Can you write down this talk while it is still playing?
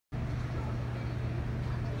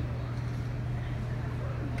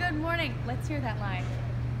Good morning. Let's hear that line.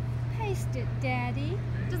 Paste it, Daddy.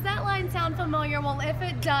 Does that line sound familiar? Well, if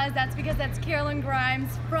it does, that's because that's Karolyn Grimes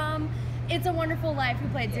from It's a Wonderful Life who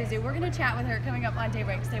played Zuzu. We're going to chat with her coming up on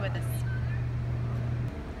Daybreak. Stay with us.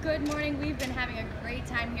 Good morning. We've been having a great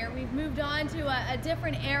time here. We've moved on to a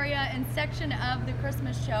different area and section of the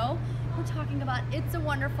Christmas show. We're talking about It's a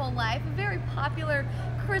Wonderful Life, a very popular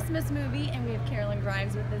Christmas movie, and we have Karolyn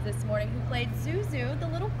Grimes with us this morning who played Zuzu, the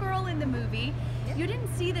little girl in the movie. Yep. You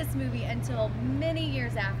didn't see this movie until many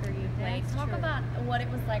years after you played. That's Talk true. about what it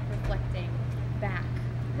was like reflecting back.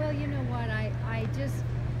 Well, you know what,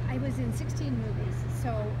 I was in 16 movies,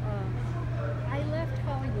 so I left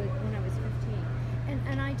Hollywood when I was 15,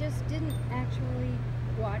 and I just didn't actually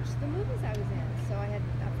watch the movies I was in. So I had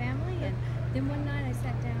a family, and then one night I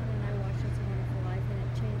sat down and I watched It's a Wonderful Life, and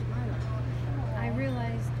it changed my life. I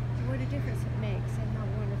realized what a difference it makes and how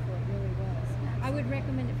wonderful it really was. I would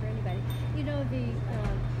recommend it for anybody. You know, the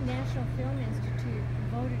National Film Institute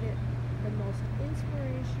voted it the most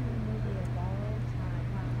inspirational movie of all time.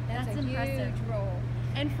 That's a impressive. huge role.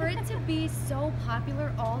 And for it to be so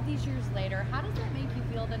popular all these years later, how does that make you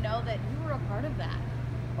feel to know that you were a part of that?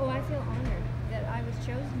 Oh, I feel honored that I was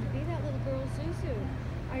chosen to be that little girl, Zuzu.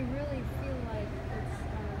 I really feel like it's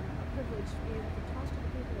a privilege to be able to talk to the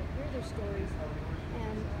people that hear their stories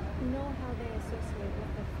and know how they associate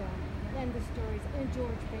with the film and the stories, and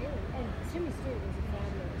George Bailey. And Jimmy Stewart was a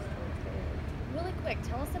fabulous George Bailey. Really quick,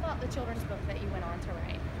 tell us about the children's book that you went on to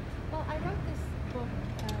write. Well, I wrote this book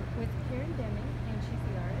with Karen Deming, and she's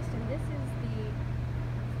the artist, and this is the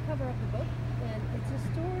cover of the book, and it's a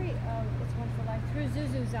story of It's a Wonderful Life through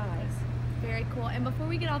Zuzu's eyes. Very cool. And before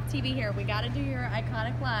we get off TV here, we got to do your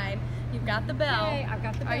iconic line. You've got the bell. Hey, I've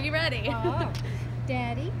got the bell. Are you ready? Oh.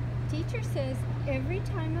 Daddy, teacher says every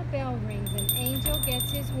time a bell rings, an angel gets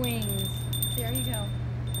his wings. There you go.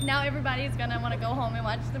 Now everybody's going to want to go home and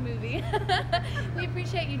watch the movie. We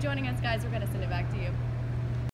appreciate you joining us, guys. We're going to send it back to you.